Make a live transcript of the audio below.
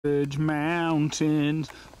Ridge mountains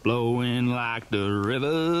blowing like the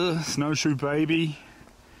river. Snowshoe baby,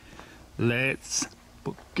 let's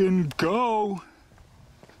fucking go.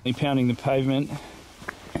 Pounding the pavement.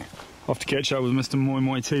 Off to catch up with Mr. Moi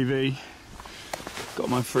Moi TV. Got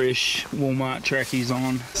my fresh Walmart trackies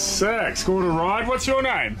on. Sick, scored a ride. What's your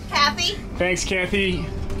name? Kathy. Thanks, Kathy.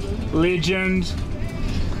 Legend.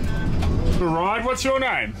 A ride. What's your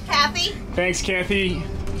name? Kathy. Thanks, Kathy.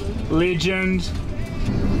 Legend.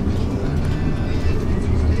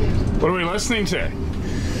 What are we listening to?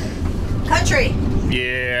 Country.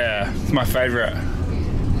 Yeah, it's my favourite.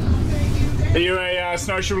 Are you a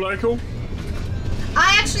Snowshoe local?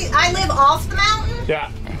 I live off the mountain.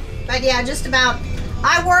 Yeah. But yeah, just about.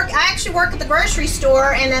 I actually work at the grocery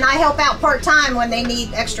store, and then I help out part-time when they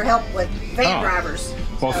need extra help with van drivers.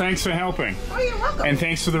 Well, thanks for helping. Oh, you're welcome. And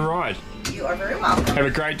thanks for the ride. You are very welcome. Have a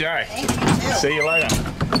great day. Thank you, too. See you later.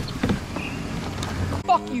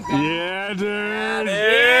 Fuck you, guys. Yeah, dude.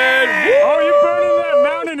 Yeah. Oh, you burning that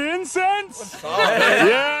mountain incense?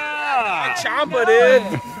 Yeah. Chompa, dude.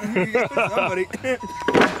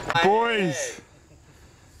 Boys,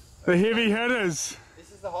 the heavy hitters.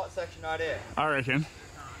 This is the hot section right here. I reckon.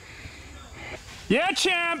 Yeah,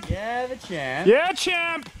 champ. Yeah, the champ. Yeah,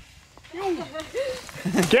 champ.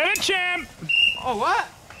 Get it, champ. Oh, what?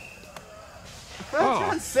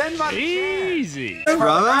 Oh, Send my easy.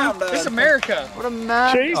 brother. This is America. What a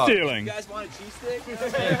man. Cheese stealing. You guys want a cheese stick?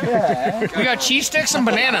 Yeah. We got cheese sticks and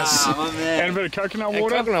bananas. Oh, man. And a bit of coconut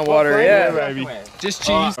water. Coconut water, yeah, baby. Just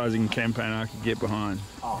cheese. Rising campaign I could get behind.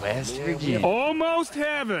 West Virginia. Almost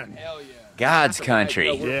heaven. Hell yeah. God's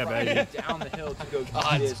country. Yeah, baby. Down the hill to go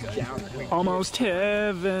God's down the hill. Almost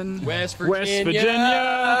heaven. West Virginia. West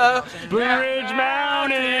Virginia. Blue Ridge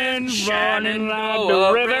Mountains running like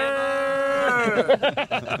the river.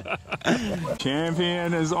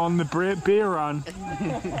 Champion is on the beer run.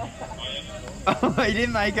 Oh, he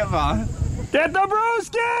didn't make it far. Get the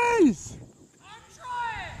brewskis! I'm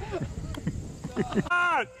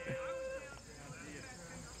trying!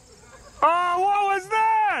 Oh, what was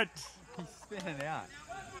that? He's spinning out.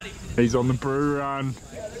 He's on the brew run.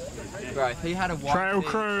 Bro, if he had a white Trail tee,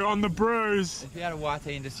 crew on the brews. if he had a white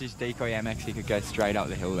tee and just his decoy MX, he could go straight up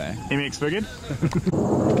the hill there. MX figured.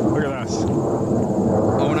 Look at this. I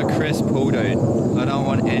want a crisp pull, dude. I don't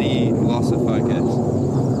want any loss of focus.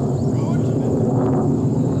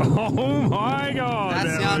 Oh my god.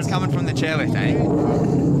 That sound's was... coming from the chairlift, eh?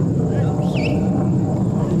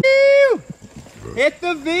 Hit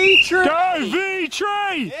the V tree! Go V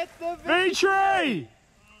tree! Hit the V tree!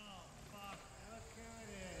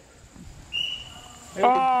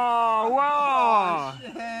 Oh wow!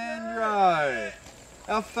 Alexandro!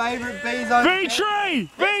 Our favourite bees on V tree!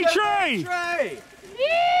 V tree!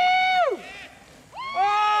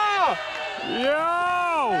 Oh!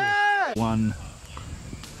 Yo! Hey! One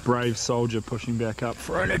brave soldier pushing back up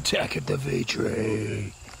for an attack at the V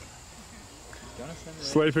tree.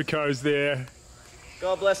 Sleeper Co's there.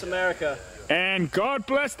 God bless America. And God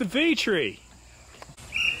bless the V tree.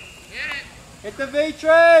 Hit the V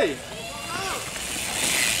tree!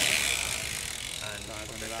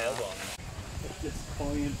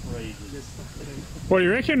 What do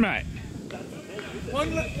you reckon, mate?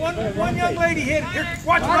 One young lady hit. Here,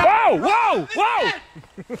 watch her. Whoa! Whoa! Whoa!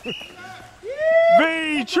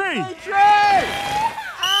 V tree! V tree!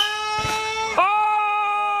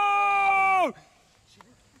 Oh!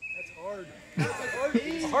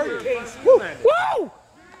 Hard case. Woo!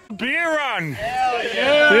 Beer run! Hell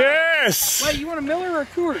yeah. Yes! Wait, you want a Miller or a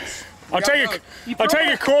Coors? I'll take a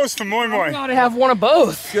Coors for Moi You Moi. gotta have one of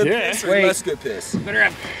both. Good Yeah. piss or Wait. less good piss? Better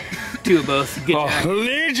have two of both. Get Oh, Jack.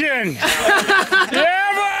 Legion!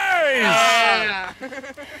 Yeah, boys!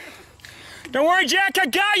 Don't worry, Jack, I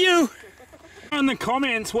got you! In the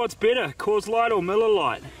comments, what's better, Coors Lite or Miller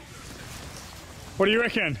Lite? What do you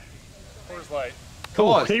reckon? Coors Light.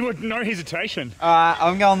 Coors. He would no hesitation.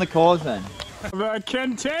 I'm going the Coors then. The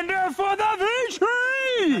contender for the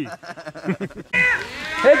victory!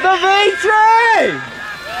 Hit the V tree!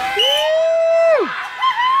 Yeah!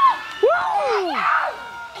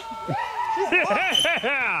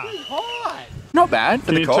 Not bad for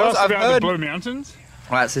Can the you tell Coors. us I've about heard. the Blue Mountains?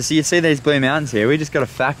 Right, so you see these blue mountains here? We just got a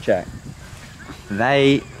fact check.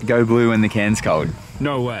 They go blue when the can's cold.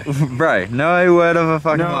 No way. Bro, no word of a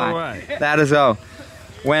fucking No lie. way. That as well.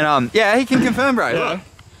 When yeah, he can confirm, bro. Yeah.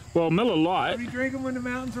 Well, Miller Lite. You drink them when the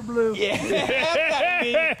mountains are blue.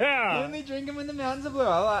 Yeah. Only drink them when the mountains are blue.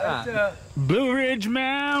 I like that. Blue Ridge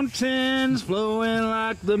Mountains flowing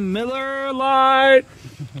like the Miller Lite.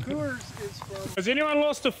 Coors is from. Has anyone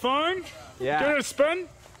lost a phone? Yeah. Give it a spin.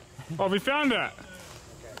 Oh, we found it.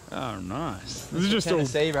 Oh, nice. This is just all...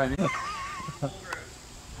 Tennessee, bro.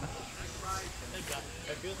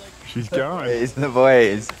 She's going. Boys, the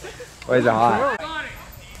boys. Boys are hot. Got it.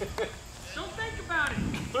 Don't think about it.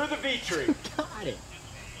 Through the V tree.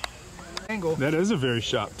 Angle. That is a very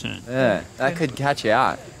sharp turn. Yeah, that could catch you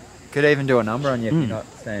out. Could even do a number on you if you're not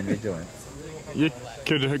staying vigilant. You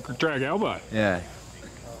could drag elbow. Yeah.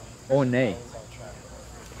 Or knee.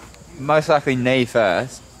 Most likely knee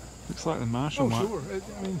first. Looks like the Marshall might... Sure.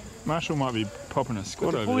 I mean, Marshall might be popping a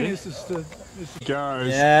squat the over point there. is to Goes.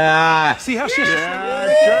 Yeah. see how she's.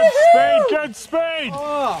 Yeah, good speed!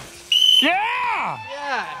 Oh, Yeah!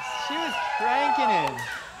 Yes, she was cranking it.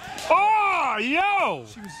 Oh, yo!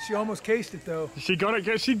 she almost cased it though. She got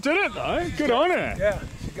it, she did it though. Good on her. Yeah,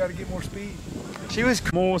 she got to get more speed. She was.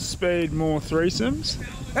 More speed, more threesomes.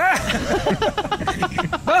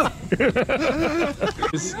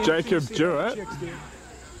 It's Jacob Jewett.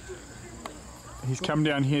 He's come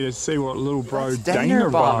down here to see what little bro That's Dana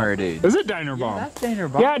Bomber, dude. Is it Dana Bomb? That's Dana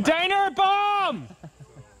Bomber. Yeah, Dana Bomb!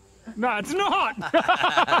 No, it's not.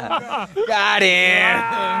 Got him.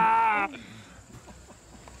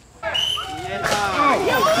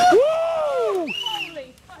 Ah! Woo!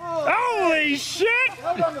 Holy shit!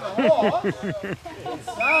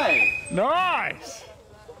 Nice!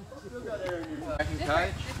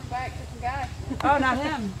 Oh, not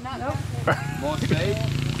him. Not nope. More speed.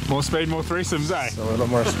 More speed, more threesomes, eh? A little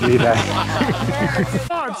more speed, eh?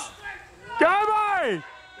 Go, boy!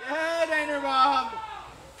 Yeah, Dana Bomb.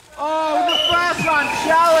 Oh, the first one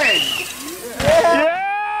challenge.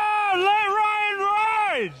 Yeah! Let Ryan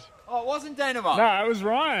ride! Oh, it wasn't Dana Bomb. No, it was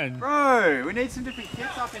Ryan. Bro, we need some different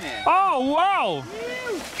kits up in here. Oh, wow!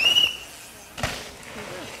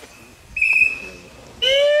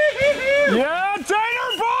 Yeah,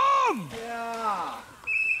 Dana Bomb! Yeah.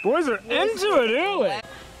 Boys are into it early.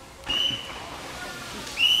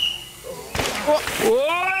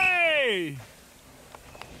 Oi!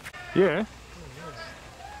 Yeah.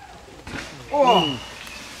 Oh.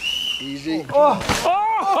 Easy. Oh!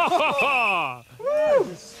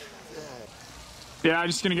 Yeah, I'm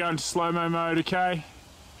just gonna go into slow-mo mode, okay?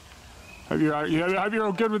 Hope you're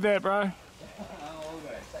all good with that, bro.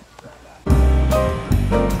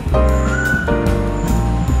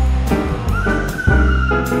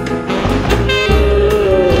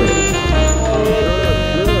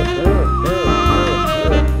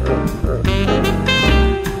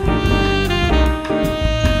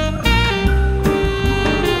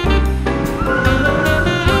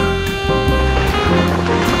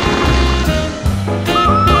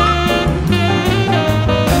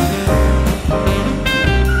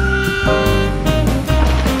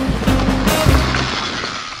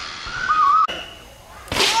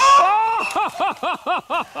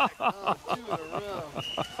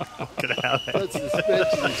 That's the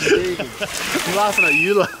Sketchy. You're laughing at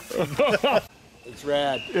you. It's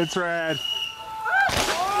rad. It's rad.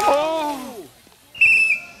 Oh!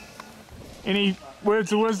 Any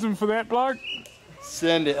words of wisdom for that bloke?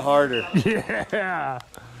 Send it harder. Yeah!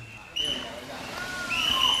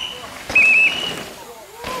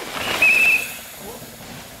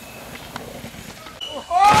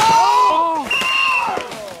 Oh!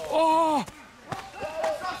 Oh!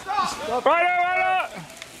 Right up!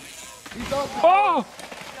 Oh!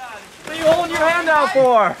 What are you holding your hand out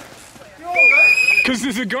for? Because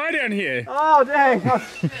there's a guy down here. Oh, dang.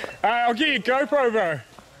 I'll get your GoPro, bro.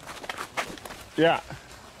 Yeah.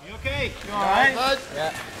 You okay? You alright? Bud?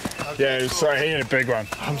 Yeah, sorry, he had a big one.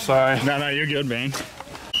 I'm sorry. No, you're good, man.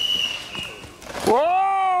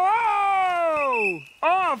 Whoa! Whoa!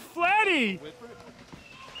 Oh, flatty!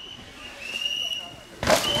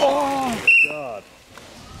 Oh! God.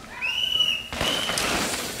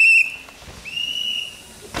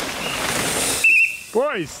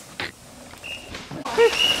 Boys! Oh,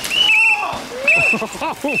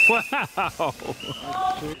 wow!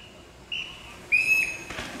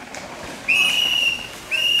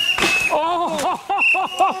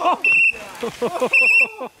 Oh! Oh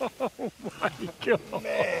my God!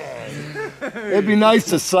 It'd be nice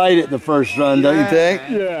to sight it the first run, don't you think?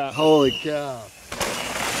 Yeah. Holy cow.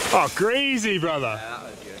 Oh, crazy, brother.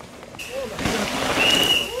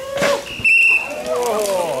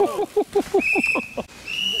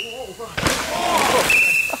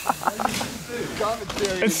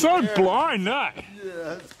 It's so blind, no? Yeah,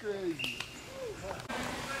 that's crazy.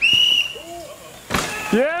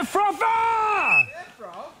 Yeah, frother!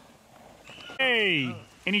 Hey,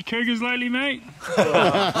 any cougars lately, mate?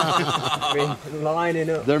 Lining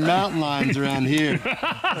up. They're mountain lions around here.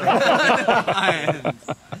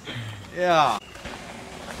 Yeah.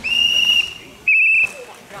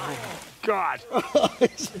 God. Oh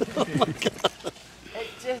my God.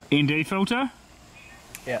 ND filter?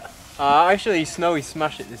 Yeah. Actually, Snowy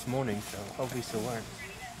smashed it this morning, so hopefully still won't.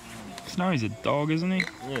 Snowy's a dog, isn't he?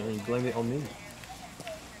 Yeah, you blame it on me.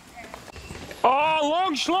 Oh,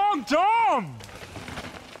 long schlong, Tom!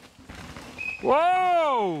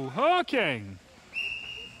 Whoa, hooking.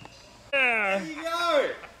 Yeah. There you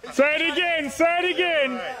go. Say it again, say it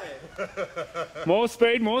again. More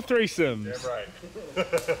speed, more threesomes. Yeah,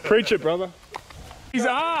 right. Preach it, brother. He's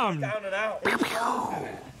armed. Down and out.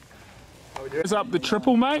 Is up the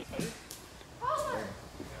triple, mate?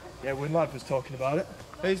 Yeah, Winlad was talking about it.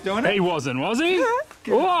 Who's doing it? He wasn't, was he?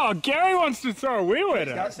 Oh, Gary wants to throw a wheel at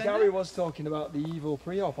it. Gary was talking about the evil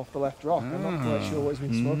pre-op off the left rock. I'm not quite sure what he's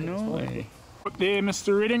been smoking this morning. Up there,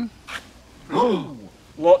 Mr. Redding. A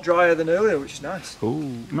lot drier than earlier, which is nice.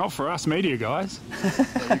 Ooh, not for us media guys.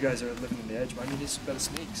 You guys are living on the edge, man. You need some better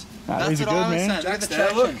sneaks. These are good, man. Jack's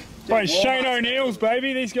there, look. Wait, Shane O'Neill's,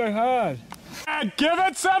 baby. These go hard. Give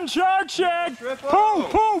it some choke check. Pull,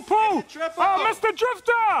 pull, pull. Oh, Mr.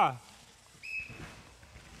 Drifter.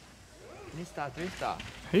 Mr. Drifter.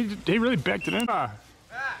 He really backed it in.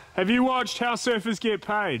 Have you watched How Surfers Get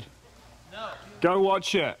Paid? No. Go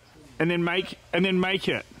watch it, and then make it. Make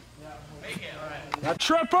it, all right.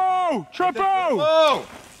 Triple, triple. Oh!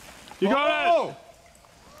 You got it.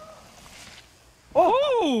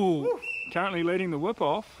 Oh! Currently leading the whip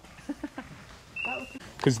off.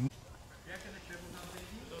 Because.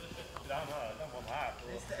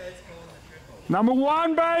 Number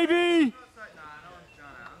one, baby.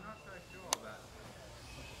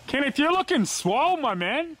 Kenneth, you're looking swole, my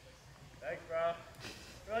man. Thanks, bro.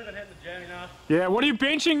 Really been hitting the gym, you know. Yeah, what are you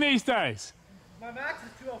benching these days? My max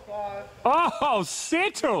is 205. Oh,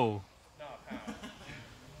 settle. No, pound.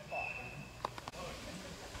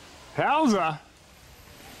 Howza.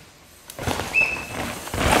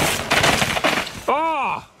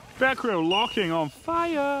 Oh, back wheel locking on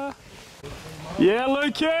fire. Yeah,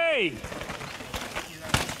 Lukey.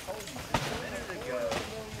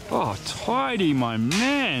 Oh, tidy, my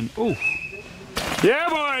man. Oh, yeah,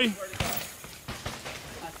 boy.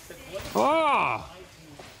 Oh.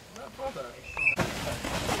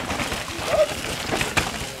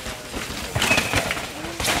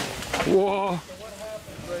 Whoa.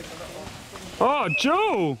 Oh,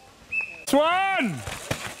 Joe. Swan.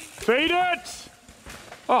 Feed it.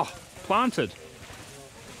 Oh, planted.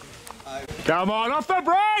 Come on, off the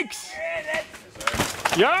brakes.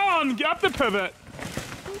 Yeah, on, get up the pivot.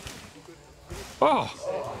 Oh.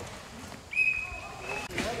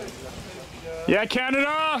 Yeah,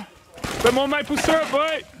 Canada. Bit more maple syrup,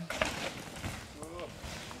 boy.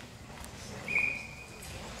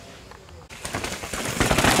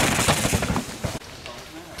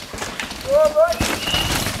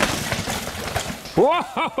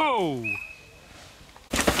 Whoa!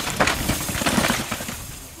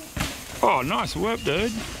 Oh, nice work,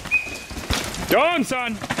 dude. Go on,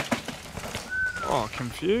 son. Oh,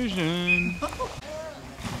 confusion.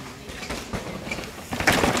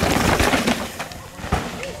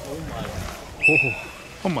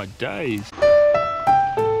 Oh my days.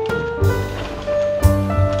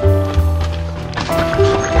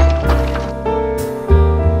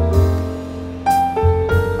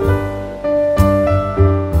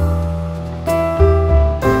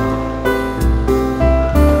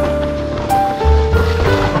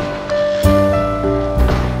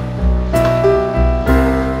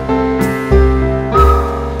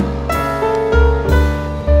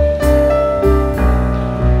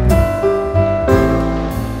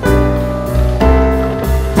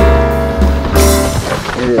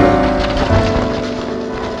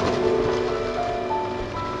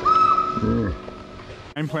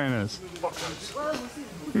 Game plan is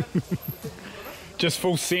just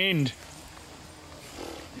full send.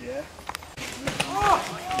 Yeah.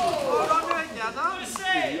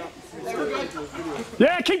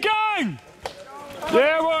 Yeah, keep going.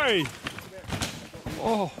 Yeah, boy.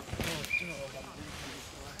 Oh.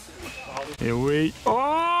 Here we.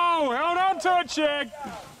 Oh, held on to it, chick.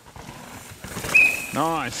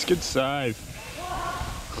 Nice, good save.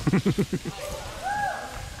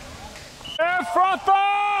 Yeah,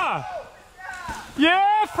 frother!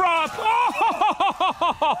 Yeah, froth!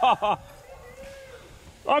 Oh!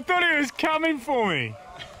 I thought he was coming for me.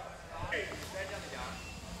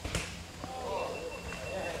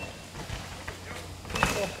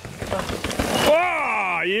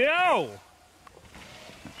 Oh, yo!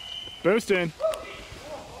 Boost in.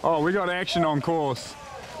 Oh, we got action on course.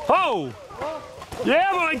 Oh!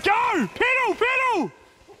 Yeah, boy, go! Pedal, pedal!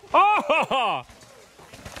 Oh!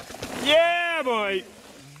 Yeah, boy.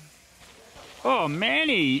 Oh,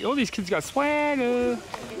 Manny, all these kids got swagger.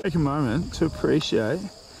 Take a moment to appreciate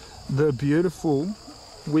the beautiful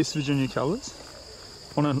West Virginia colours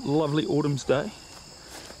on a lovely autumn's day.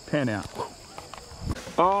 Pan out.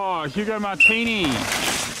 Oh, Hugo Martini.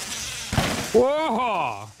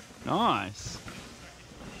 Whoa, nice.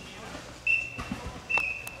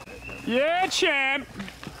 Yeah, champ.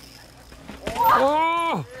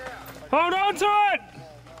 Oh, hold on to it.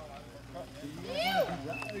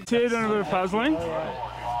 Here, done a bit of puzzling.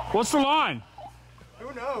 What's the line?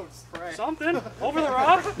 Who knows? Something over the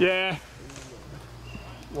rock. Yeah.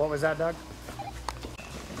 What was that, Doug?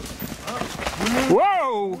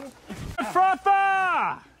 Whoa!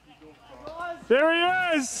 Frother! There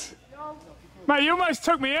he is! Mate, you almost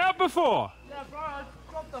took me out before. Yeah, bro, I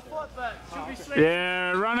dropped the foot, but should be safe.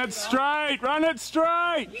 Yeah, run it straight, run it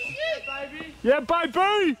straight. Yeah, baby. Yeah, baby.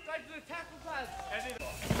 Straight to the tackle pads.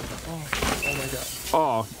 Oh my god.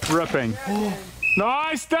 Oh, ripping.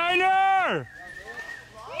 Nice, Dana!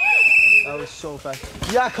 That was so fast.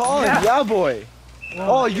 Yeah, Colin. Yeah, boy.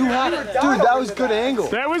 Oh, you had it. Dude, that was good angle.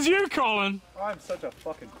 That was you, Colin. I'm such a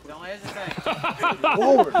fucking Don't hesitate.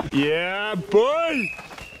 Forward. Yeah, boy.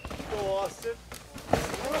 Go, Austin.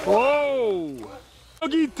 Whoa.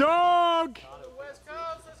 Doggy dog.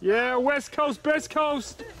 Yeah, West Coast, best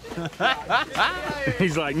coast.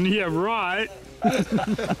 He's like, yeah, right.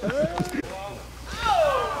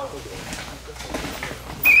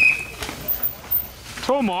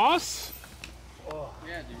 Tomas.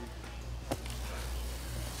 Yeah, dude.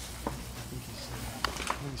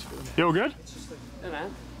 You all good? Yeah,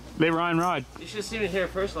 man. Let Ryan ride. You should have seen it here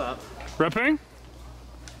first lap. Ripping?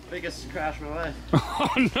 Biggest crash of my life. Oh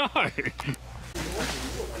no!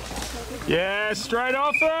 Yeah, straight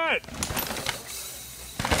off it!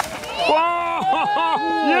 Whoa!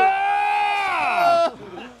 Yeah!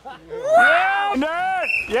 Yeah! Net!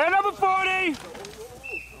 Yeah, number 40!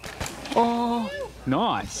 Oh,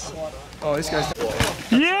 nice. Oh, this guy's.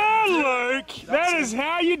 Yeah, Luke! That is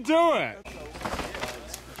how you do it!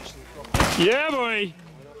 Yeah, boy!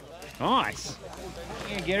 Nice.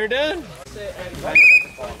 You gonna get her done?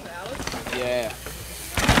 Yeah.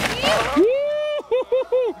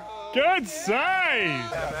 Woo-hoo-hoo-hoo. Good save!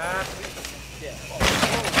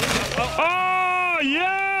 Oh,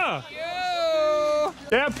 yeah!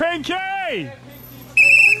 Yeah, Pinky!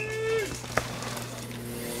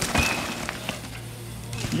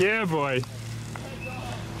 Yeah, boy.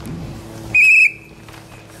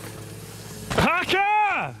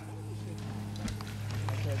 Haka!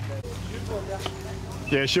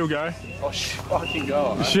 Yeah, she'll go. Oh, fucking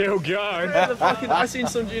go. She'll go. I seen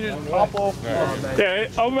some juniors pop off. Yeah,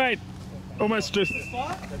 oh mate, almost just.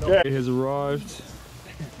 Yeah, he has arrived.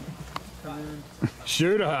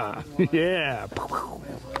 Shoot her. Yeah.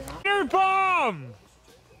 New bomb!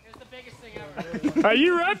 It's the biggest thing ever. Hey,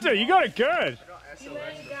 you ripped it. You got it good.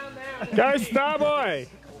 Go Starboy.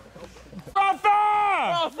 Frother!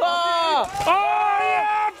 Oh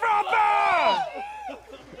yeah, Frother!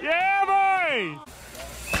 Yeah, boy!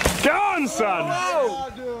 Go on, son!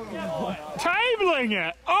 Tabling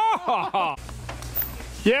it! Oh!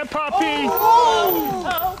 Yeah, puppy!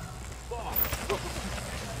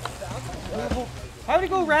 How did it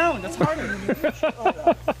go round? That's harder.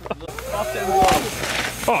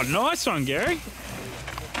 Oh, nice one, Gary.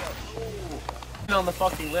 On the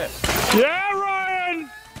fucking lip. Yeah, Ryan!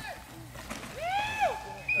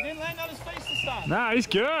 He didn't land on his face this time. Nah, he's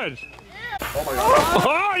good. Oh my god.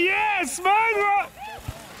 Oh yeah, smooth one!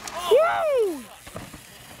 Woo!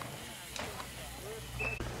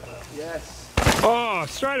 Yes. Oh,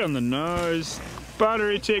 straight on the nose.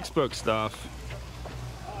 Buttery textbook stuff.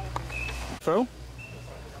 Phil?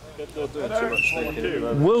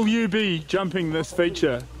 Will you be jumping this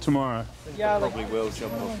feature tomorrow? Yeah, like, Probably will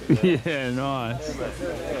jump off. Yeah, nice.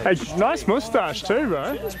 Hey, nice moustache too,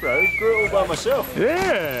 bro. Yes, bro. Grew it all by myself.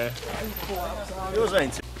 Yeah. Yours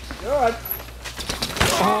ain't.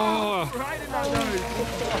 Oh.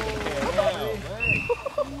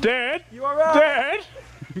 Dad? You alright? Dad?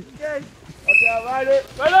 Okay. Okay, ride it.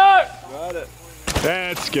 Ride it.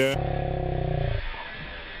 That's good.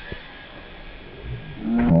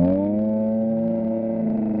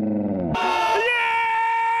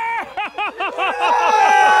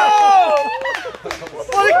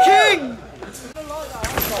 What a king!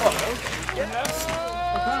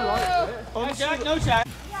 no jack, no jack.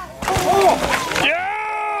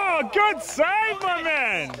 Yeah! Good save, my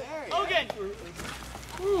man! Logan!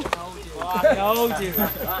 No, dude.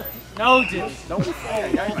 No, dude.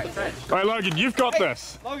 Hey, Logan, you've got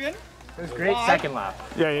this. Logan? It was great second lap.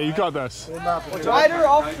 Yeah, you got this. Rider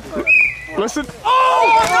off. Listen.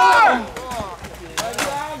 Oh!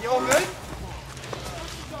 You all good?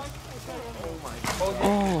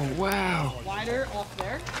 Oh, wow. Wider off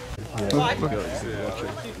there. Look, look.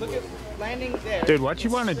 Look at landing there. Dude, what you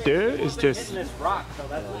want to do is just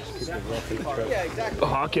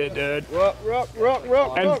hock it, dude. Rock,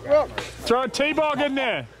 And throw a T-bog in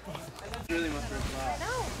there.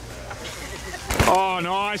 Oh,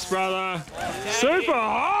 nice, brother. Super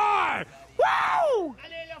high. Woo!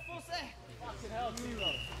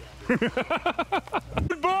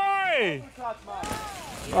 Good boy.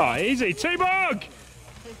 Oh, easy. T-bog.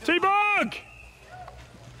 T-bog.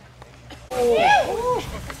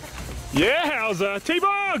 Yeah, Hauser.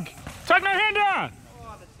 T-bog. Take no hander.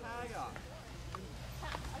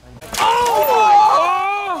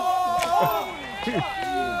 Oh!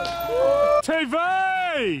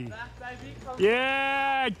 TV!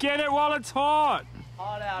 Yeah, get it while it's hot.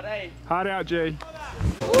 Hard out, eh? Hard out, G.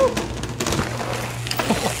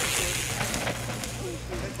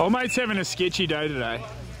 Old mate's having a sketchy day today.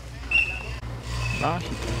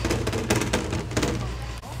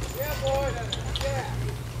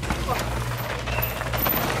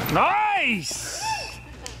 Nice!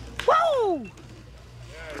 Woo!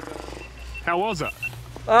 How was it?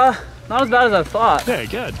 Not as bad as I thought. Yeah,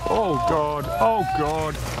 good. Oh god, oh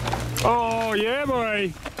god. Oh yeah,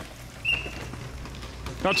 boy.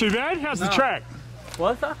 Not too bad? How's the track?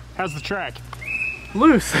 What's that? How's the track?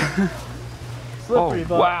 Loose. Oh Slippery,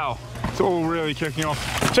 but wow. It's all really kicking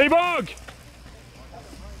off. T-bog!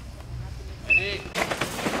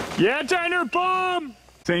 Yeah, Dana, bomb!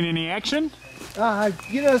 Seen any action?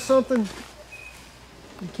 You know something?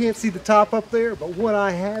 You can't see the top up there, but what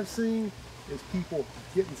I have seen is people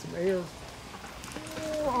getting some air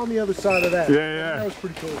on the other side of that. Yeah, yeah. That was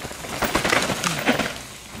pretty cool.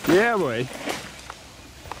 Yeah, boy.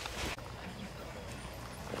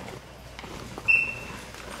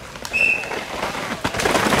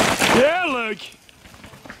 Yeah, look.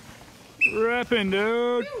 Ripping,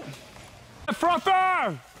 dude.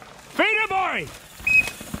 Frother! Feed it, boy!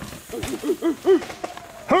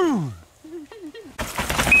 Who?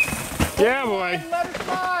 Yeah, boy. Let her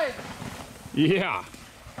slide. Yeah.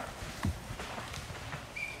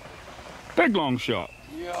 Big long shot.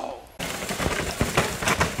 Yo.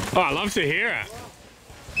 Oh, I love to hear it.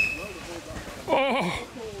 Oh.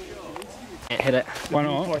 can't hit it. Why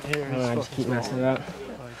not? I just keep messing it up.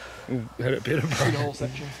 Hit it better, bro. The whole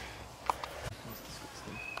section.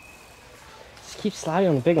 Just keep sliding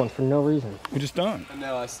on the big one for no reason. We just don't.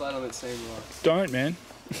 No, I slide on that same rock. Don't, man.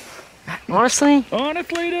 Honestly?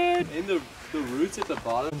 Honestly, dude. In the roots at the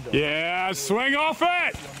bottom. Yeah, swing off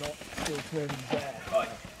it.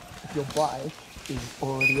 If your bike is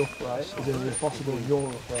already upright, is it impossible you're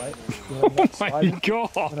upright? Oh my When I was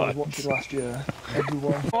god. watching last year,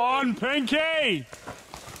 everyone. On, Pinky.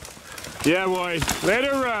 Yeah, boy. Let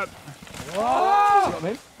her rip. Oh! See what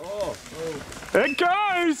I mean? It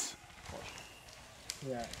goes.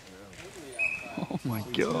 Yeah. Oh my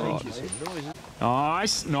god.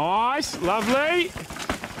 Nice, nice, lovely.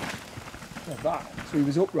 Like that. So he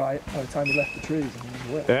was upright by the time he left the trees and he was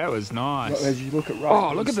wet. That was nice. But as you look at right,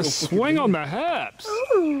 Oh, look at the swing on the hips.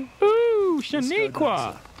 Ooh, ooh,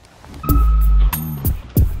 Shaniqua.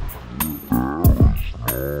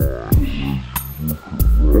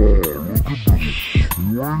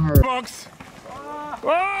 Box.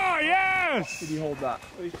 Oh, yes. Did he hold that?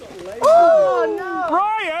 Oh, no.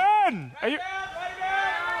 Brian. Are you...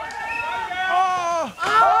 Oh.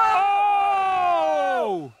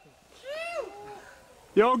 Oh.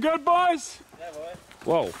 You all good, boys? Yeah, boy.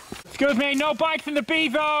 Whoa. Excuse me, no bikes in the B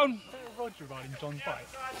zone.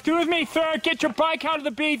 Excuse me, sir, get your bike out of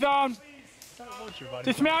the B zone.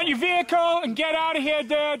 Dismount your vehicle and get out of here,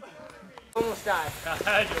 dude. Almost died.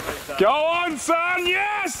 Go on, son,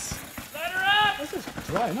 yes! Let her up! This is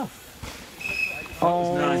dry enough.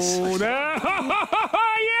 Oh, nice. No.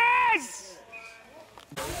 Yes!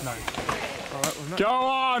 No. Alright, Go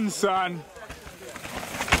on, son.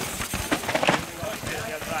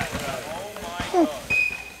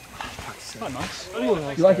 oh, nice.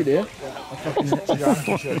 You like it, dear?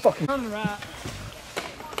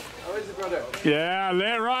 Yeah,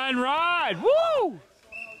 let Ryan ride. Woo!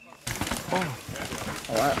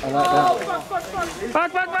 Alright, I like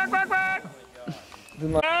that. Back.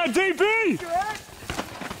 DP!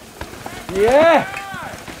 Yeah!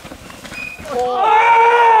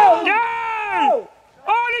 Oh! Yay! Oh,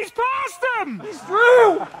 and he's past him! He's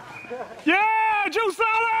through! Yeah,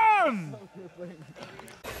 Jerusalem!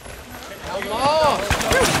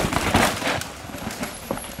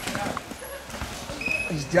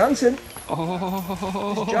 He's dancing.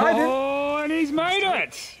 Oh, He's jiving. And he's made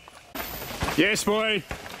it! Yes, boy.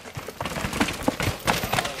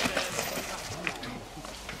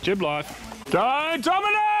 Jib life. Go,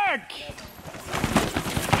 Dominic!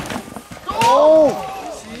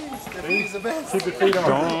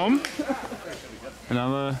 Dom,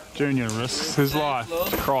 another junior, risks his life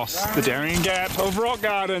to cross the Darien Gap of Rock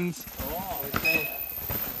Gardens.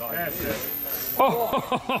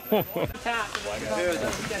 Oh.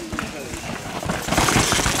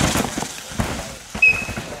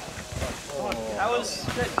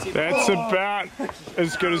 That's about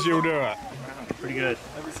as good as you'll do it. Pretty good.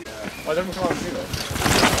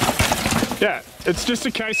 Yeah, it's just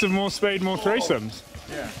a case of more speed, more threesomes.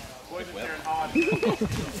 Yeah.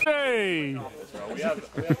 Hey!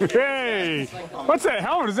 Hey! What's that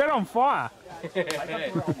helmet? Is that on fire?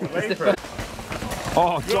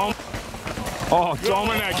 Oh,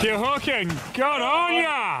 Dominic, you're hooking! Good on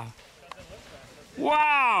ya!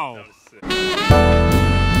 Wow!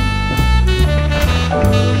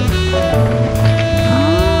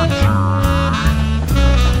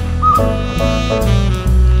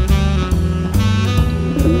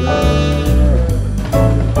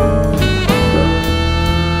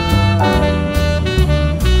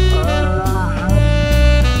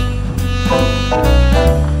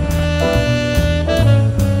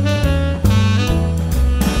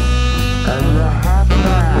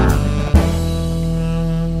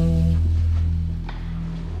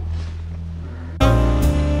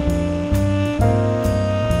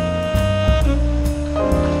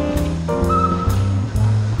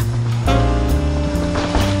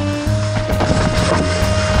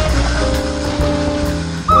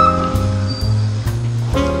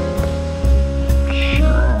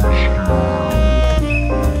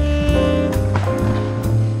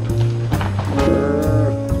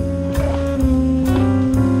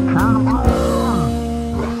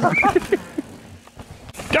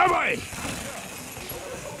 Go, boy!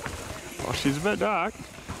 Oh, she's a bit dark.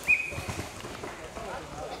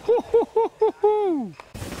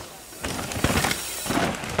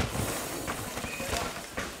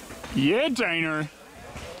 Yeah, Dana.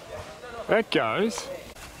 That goes.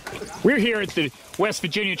 We're here at the West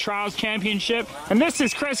Virginia Trials Championship, and this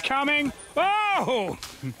is Chris Cumming. Oh!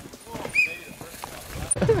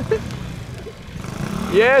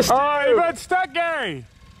 Yes! Oh, you got stuck, Gary!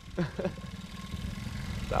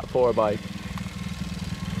 That poor bike.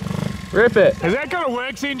 Rip it! Has that got a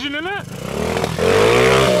works engine in it?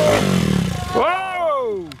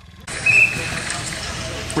 Whoa!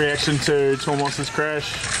 Reaction to Tormos's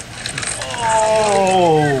crash.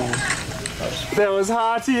 Oh! That was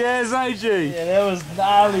hearty as, AG. Yeah, that was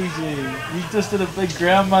gnarly, G. You just did a big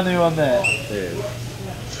ground manu on that.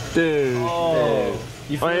 Dude. Oh.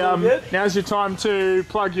 You feel good? Now's your time to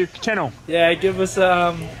plug your channel. Yeah, give us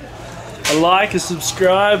a like, a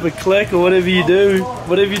subscribe, a click, or whatever you do.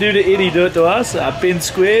 Whatever you do to Eddie, do it to us. Ben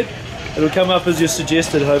Squared. It'll come up as your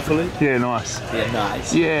suggested, hopefully. Yeah, nice. Yeah,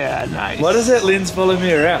 nice. Yeah, nice. Why does that lens follow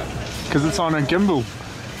me around? Because it's on a gimbal.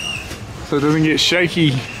 So it doesn't get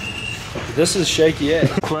shaky. This is shaky, eh?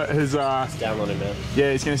 His, Download it, man.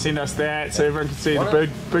 yeah, he's going to send us that so everyone can see the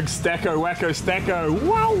big stacko, wacko, stacko.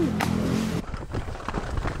 Wow!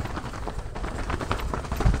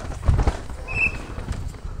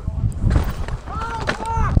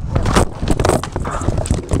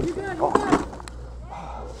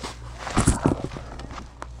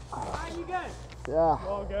 Yeah.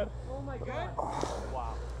 All good. Oh my god.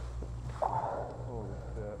 Wow. Holy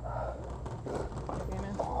shit. Okay,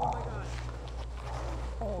 man. Oh my god.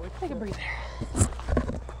 Oh, take a breather.